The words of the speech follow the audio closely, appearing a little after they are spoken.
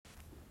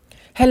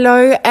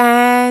Hello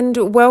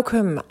and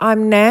welcome.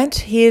 I'm Nat,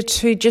 here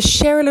to just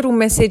share a little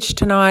message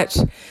tonight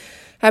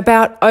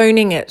about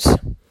owning it.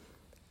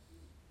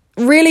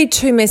 Really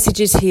two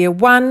messages here.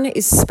 One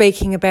is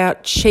speaking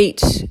about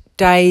cheat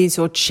days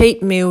or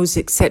cheat meals,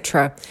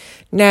 etc.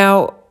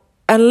 Now,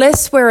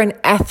 unless we're an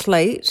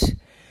athlete,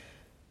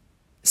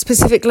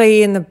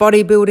 specifically in the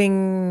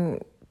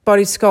bodybuilding,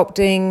 body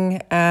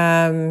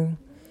sculpting,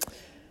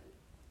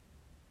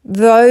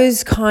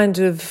 those kind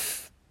of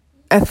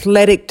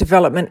athletic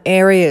development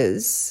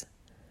areas,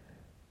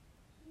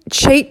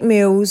 cheat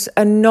meals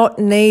are not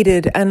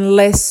needed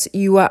unless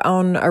you are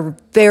on a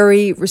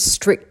very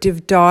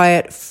restrictive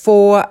diet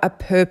for a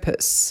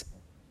purpose.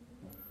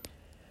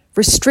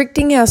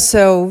 Restricting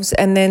ourselves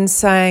and then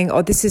saying,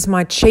 oh, this is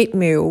my cheat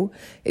meal,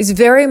 is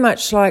very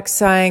much like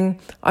saying,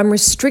 I'm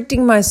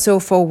restricting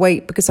myself all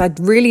week because I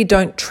really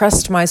don't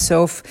trust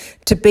myself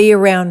to be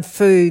around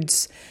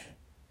foods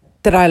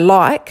that I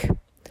like.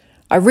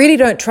 I really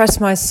don't trust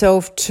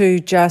myself to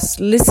just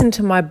listen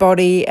to my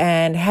body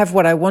and have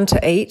what I want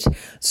to eat.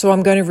 So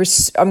I'm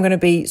going to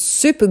be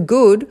super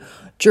good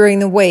during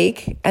the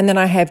week, and then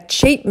I have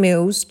cheat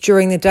meals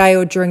during the day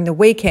or during the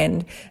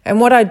weekend. And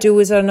what I do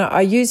is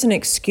I use an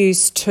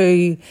excuse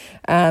to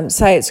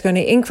say it's going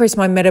to increase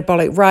my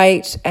metabolic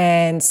rate,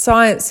 and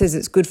science says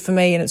it's good for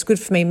me and it's good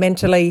for me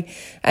mentally.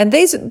 And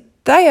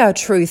they are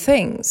true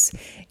things.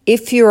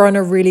 If you're on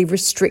a really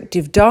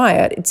restrictive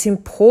diet, it's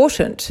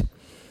important.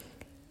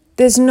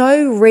 There's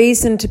no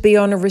reason to be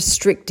on a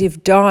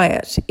restrictive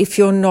diet if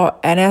you're not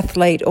an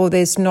athlete, or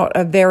there's not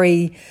a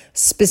very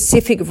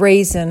specific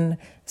reason,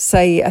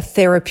 say a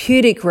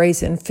therapeutic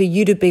reason, for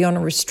you to be on a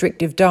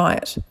restrictive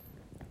diet.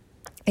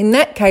 In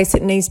that case,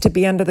 it needs to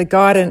be under the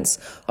guidance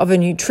of a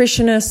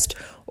nutritionist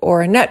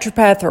or a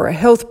naturopath or a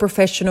health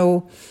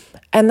professional,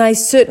 and they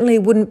certainly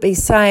wouldn't be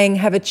saying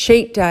have a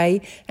cheat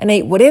day and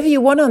eat whatever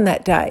you want on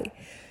that day.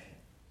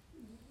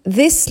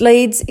 This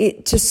leads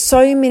it to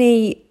so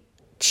many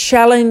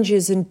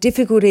challenges and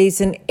difficulties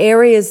and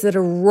areas that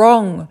are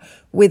wrong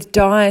with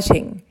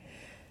dieting.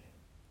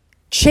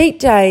 Cheat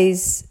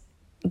days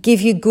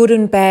give you good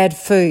and bad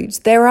foods.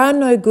 There are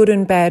no good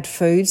and bad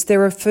foods.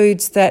 There are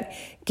foods that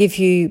give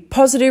you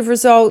positive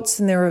results,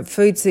 and there are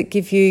foods that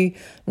give you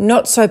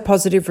not so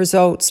positive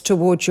results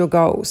towards your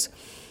goals.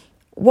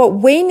 What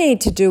we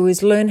need to do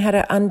is learn how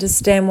to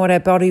understand what our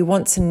body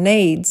wants and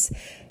needs,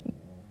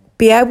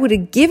 be able to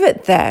give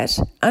it that,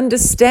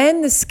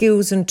 understand the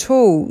skills and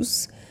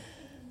tools,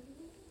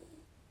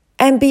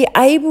 and be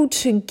able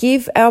to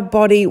give our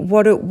body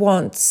what it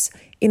wants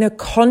in a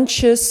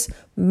conscious,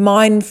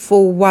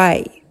 mindful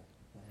way.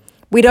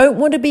 We don't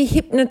want to be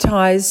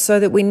hypnotized so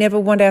that we never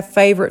want our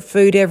favorite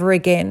food ever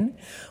again.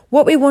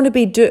 What we want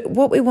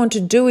to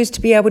do is to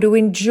be able to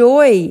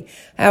enjoy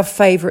our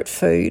favorite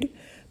food,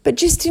 but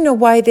just in a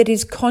way that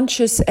is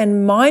conscious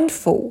and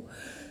mindful,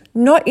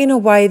 not in a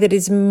way that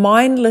is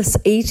mindless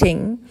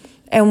eating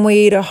and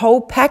we eat a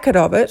whole packet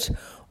of it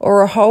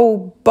or a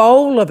whole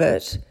bowl of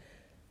it,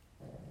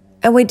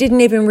 and we didn't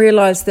even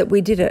realize that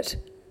we did it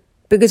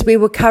because we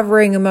were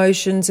covering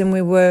emotions and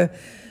we were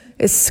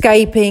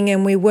escaping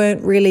and we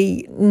weren't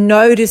really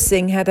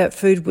noticing how that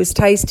food was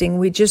tasting.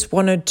 We just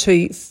wanted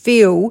to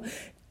feel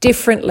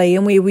differently,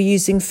 and we were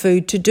using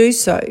food to do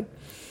so.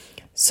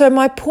 So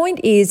my point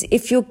is,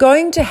 if you're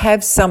going to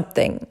have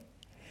something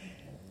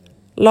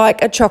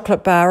like a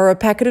chocolate bar or a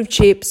packet of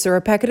chips or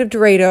a packet of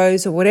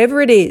Doritos or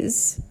whatever it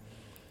is,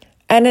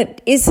 and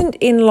it isn't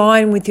in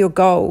line with your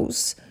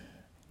goals,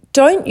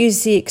 don't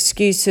use the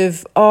excuse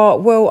of, oh,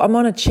 well, I'm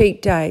on a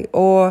cheat day,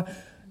 or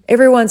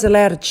everyone's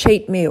allowed a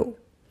cheat meal.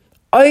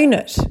 Own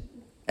it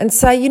and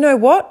say, you know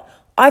what?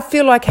 I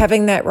feel like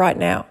having that right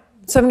now,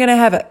 so I'm going to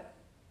have it.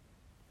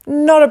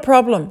 Not a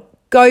problem.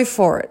 Go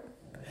for it.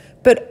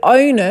 But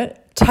own it.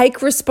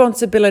 Take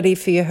responsibility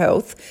for your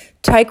health.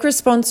 Take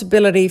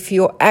responsibility for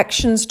your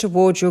actions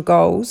towards your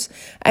goals,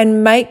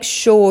 and make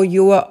sure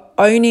you are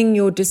owning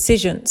your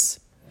decisions.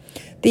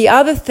 The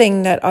other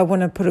thing that I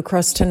want to put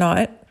across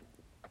tonight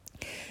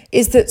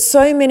is that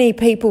so many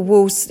people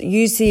will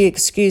use the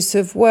excuse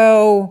of,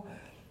 well,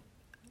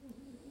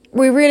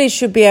 we really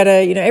should be able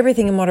to,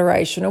 everything in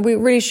moderation, or we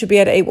really should be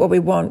able to eat what we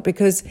want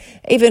because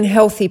even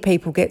healthy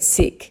people get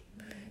sick.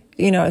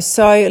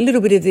 So a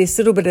little bit of this,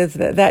 a little bit of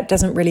that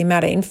doesn't really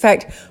matter. In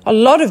fact, a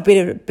lot of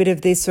bit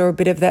of this or a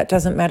bit of that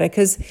doesn't matter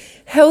because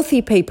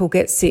healthy people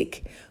get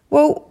sick.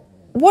 Well,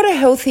 what are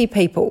healthy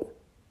people?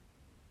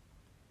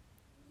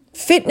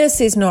 Fitness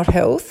is not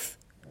health.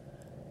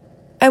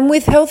 And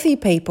with healthy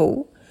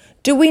people,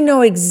 do we know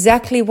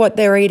exactly what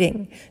they're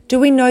eating? Do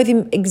we know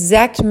the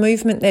exact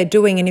movement they're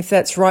doing and if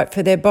that's right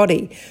for their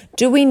body?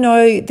 Do we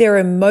know their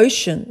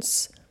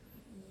emotions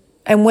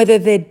and whether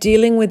they're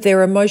dealing with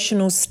their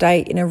emotional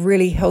state in a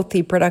really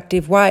healthy,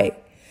 productive way?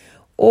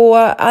 Or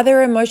are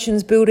their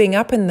emotions building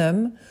up in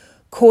them,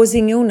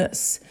 causing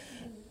illness?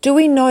 Do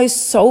we know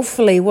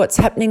soulfully what's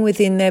happening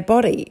within their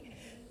body?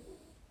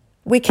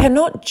 We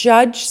cannot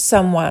judge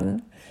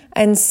someone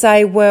and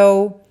say,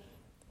 well,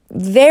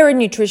 they're a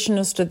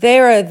nutritionist or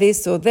they're a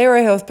this or they're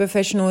a health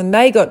professional and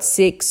they got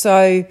sick,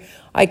 so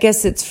I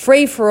guess it's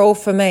free for all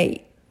for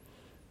me.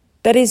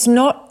 That is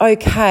not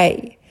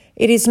okay.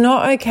 It is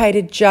not okay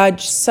to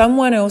judge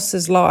someone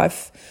else's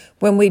life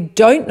when we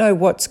don't know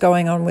what's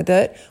going on with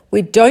it.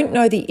 We don't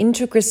know the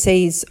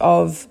intricacies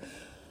of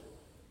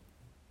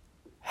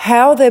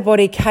how their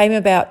body came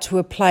about to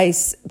a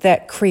place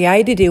that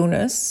created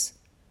illness.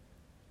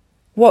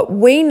 What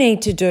we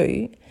need to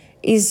do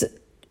is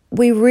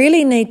we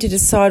really need to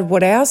decide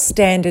what our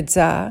standards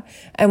are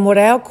and what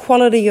our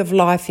quality of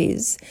life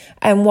is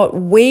and what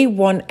we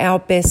want our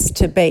best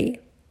to be.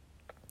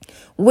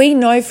 We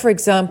know, for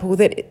example,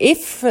 that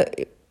if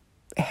a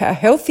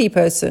healthy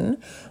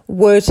person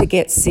were to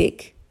get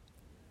sick,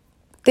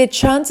 their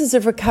chances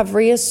of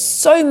recovery are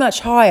so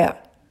much higher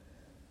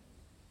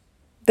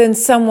than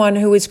someone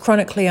who is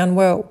chronically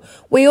unwell.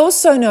 We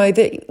also know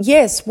that,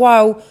 yes,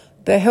 while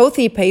the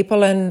healthy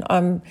people, and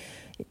I'm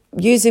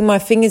using my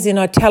fingers in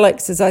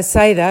italics as I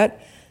say that,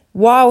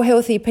 while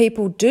healthy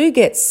people do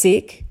get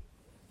sick,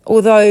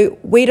 although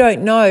we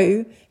don't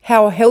know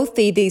how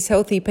healthy these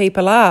healthy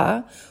people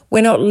are,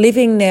 we're not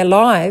living their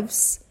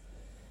lives.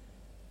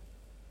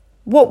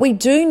 What we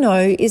do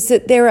know is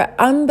that there are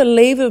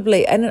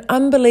an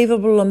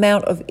unbelievable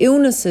amount of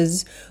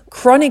illnesses,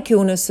 chronic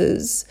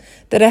illnesses,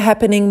 that are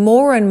happening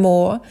more and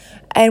more,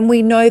 and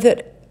we know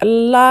that a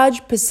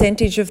large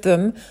percentage of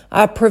them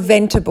are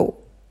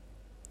preventable.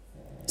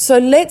 So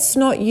let's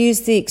not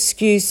use the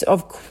excuse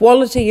of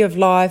quality of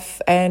life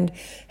and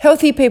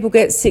healthy people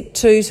get sick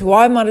too, so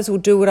I might as well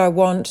do what I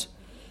want.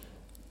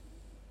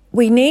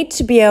 We need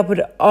to be able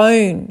to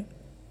own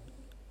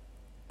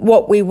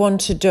what we want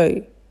to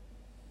do.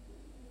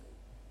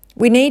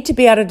 We need to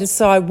be able to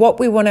decide what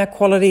we want our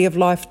quality of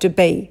life to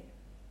be.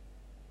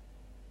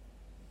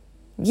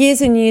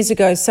 Years and years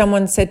ago,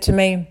 someone said to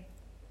me,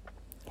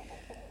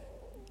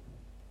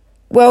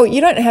 well,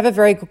 you don't have a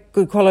very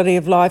good quality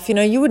of life.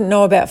 You wouldn't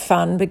know about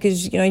fun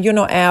because, you're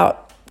not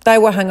out. They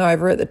were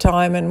hungover at the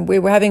time, and we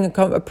were having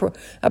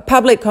a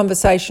public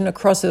conversation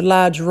across a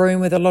large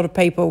room with a lot of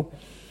people.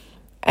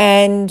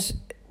 And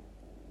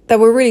they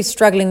were really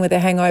struggling with their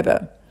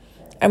hangover.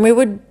 And we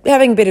were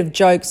having a bit of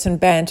jokes and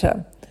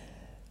banter.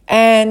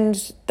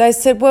 And they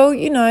said, well,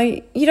 you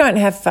don't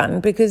have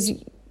fun because,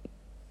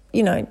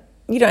 you don't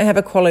have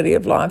a quality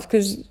of life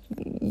because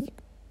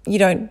you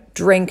don't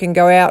drink and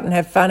go out and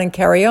have fun and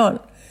carry on.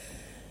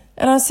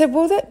 And I said,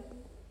 well, that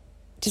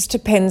just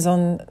depends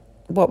on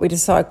what we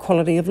decide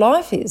quality of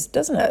life is,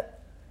 doesn't it?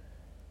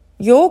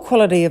 Your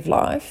quality of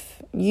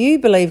life, you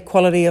believe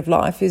quality of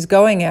life is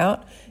going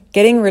out,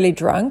 getting really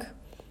drunk,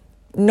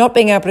 not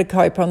being able to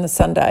cope on the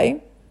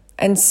Sunday,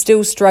 and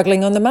still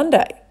struggling on the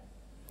Monday.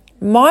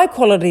 My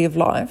quality of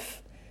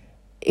life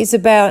is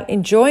about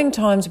enjoying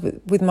times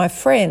with my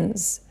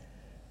friends,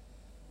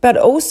 but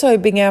also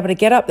being able to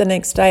get up the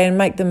next day and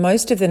make the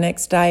most of the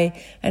next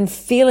day and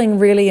feeling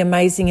really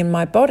amazing in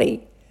my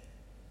body.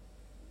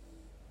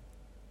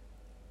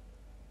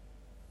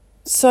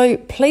 So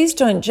please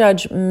don't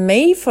judge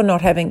me for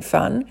not having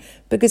fun,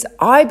 because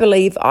I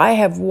believe I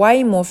have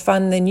way more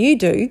fun than you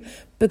do,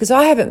 because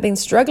I haven't been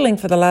struggling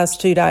for the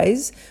last 2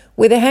 days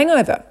with a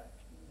hangover.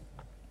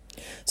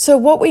 So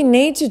what we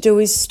need to do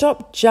is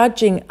stop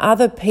judging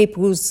other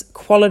people's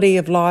quality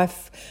of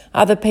life,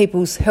 other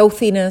people's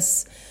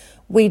healthiness.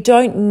 We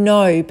don't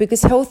know,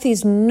 because health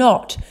is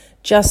not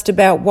just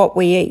about what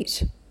we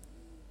eat.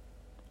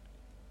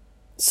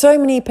 So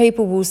many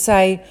people will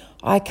say,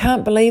 I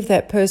can't believe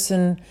that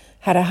person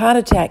had a heart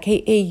attack.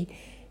 He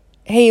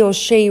or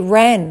she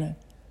ran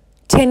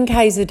 10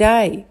 Ks a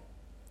day.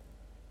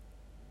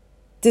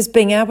 Does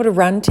being able to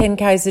run 10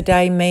 Ks a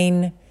day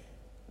mean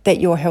that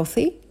you're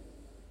healthy?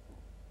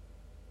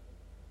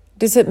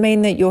 Does it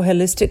mean that you're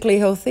holistically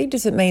healthy?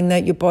 Does it mean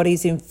that your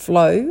body's in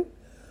flow?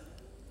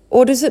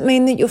 Or does it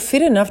mean that you're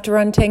fit enough to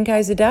run 10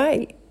 Ks a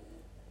day?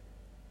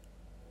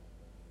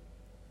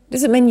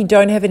 Does it mean you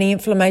don't have any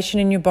inflammation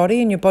in your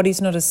body and your body's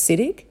not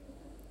acidic?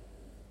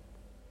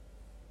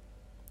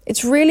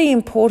 It's really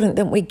important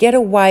that we get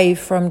away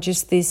from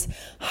just this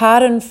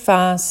hard and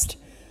fast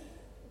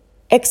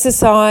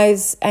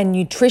exercise and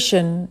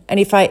nutrition, and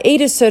if I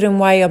eat a certain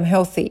way, I'm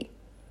healthy.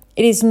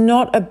 It is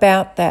not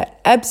about that.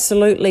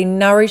 Absolutely,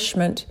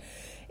 nourishment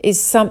is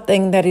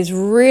something that is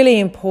really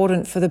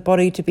important for the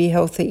body to be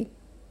healthy.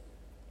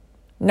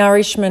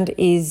 Nourishment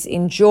is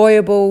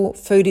enjoyable,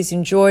 food is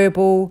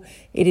enjoyable,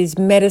 it is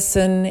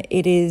medicine,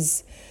 it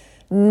is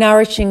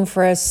nourishing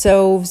for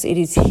ourselves, it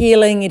is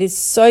healing, it is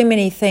so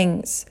many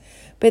things.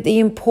 But the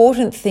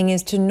important thing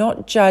is to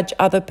not judge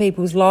other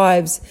people's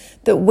lives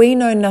that we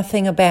know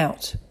nothing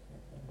about.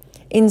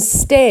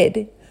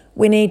 Instead,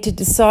 we need to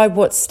decide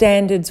what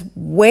standards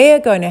we're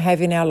going to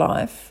have in our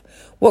life,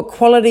 what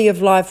quality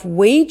of life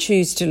we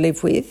choose to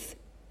live with,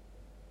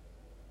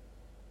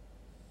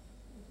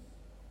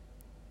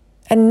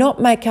 and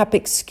not make up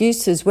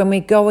excuses when we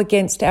go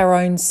against our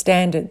own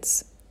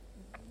standards.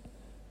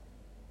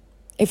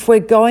 If we're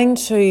going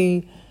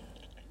to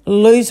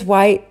lose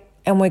weight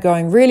and we're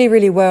going really,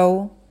 really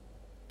well,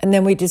 and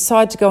then we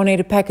decide to go and eat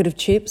a packet of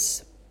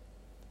chips,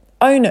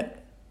 own it.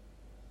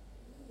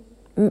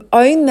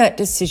 Own that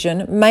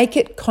decision, make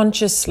it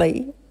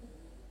consciously.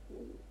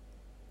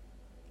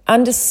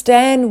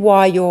 Understand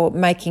why you're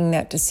making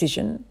that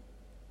decision.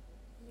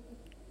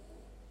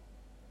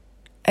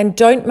 And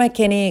don't make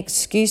any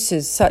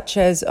excuses such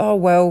as, oh,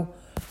 well,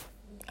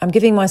 I'm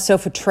giving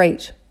myself a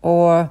treat,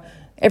 or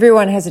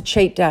everyone has a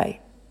cheat day.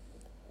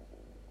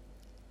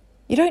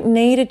 You don't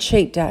need a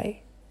cheat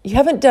day. You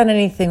haven't done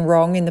anything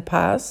wrong in the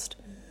past.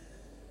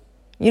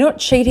 You're not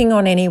cheating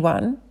on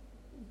anyone.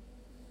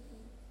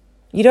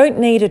 You don't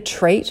need a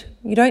treat.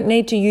 You don't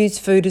need to use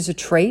food as a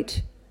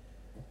treat.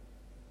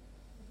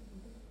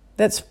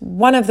 That's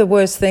one of the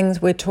worst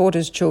things we're taught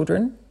as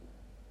children.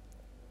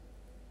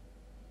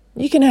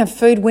 You can have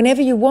food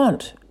whenever you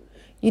want.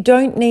 You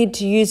don't need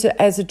to use it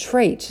as a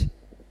treat.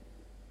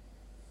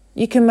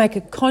 You can make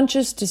a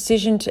conscious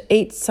decision to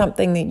eat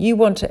something that you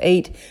want to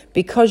eat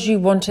because you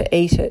want to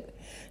eat it.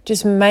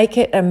 Just make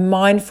it a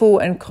mindful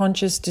and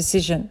conscious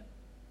decision.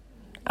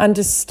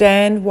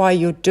 Understand why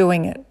you're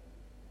doing it.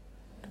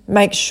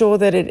 Make sure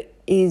that it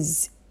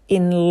is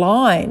in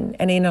line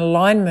and in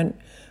alignment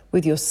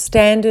with your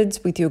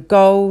standards, with your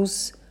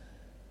goals,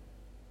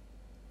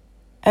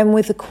 and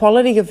with the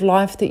quality of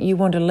life that you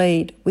want to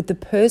lead, with the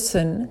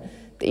person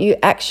that you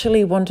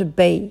actually want to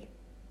be.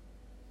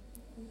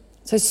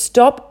 So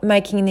stop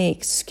making the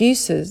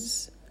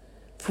excuses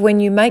for when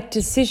you make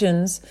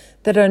decisions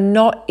that are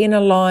not in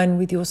line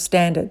with your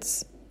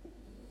standards.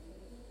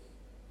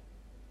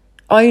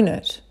 Own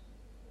it.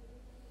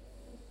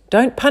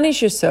 Don't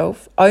punish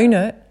yourself. Own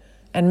it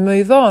and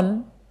move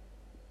on.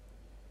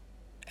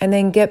 And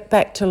then get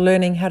back to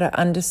learning how to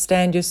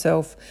understand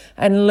yourself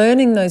and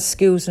learning those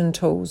skills and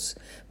tools,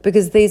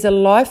 because these are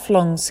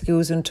lifelong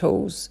skills and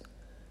tools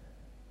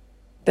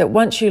that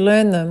once you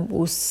learn them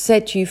will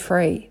set you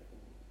free.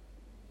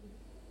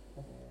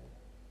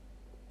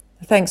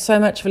 Thanks so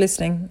much for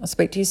listening. I'll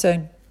speak to you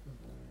soon.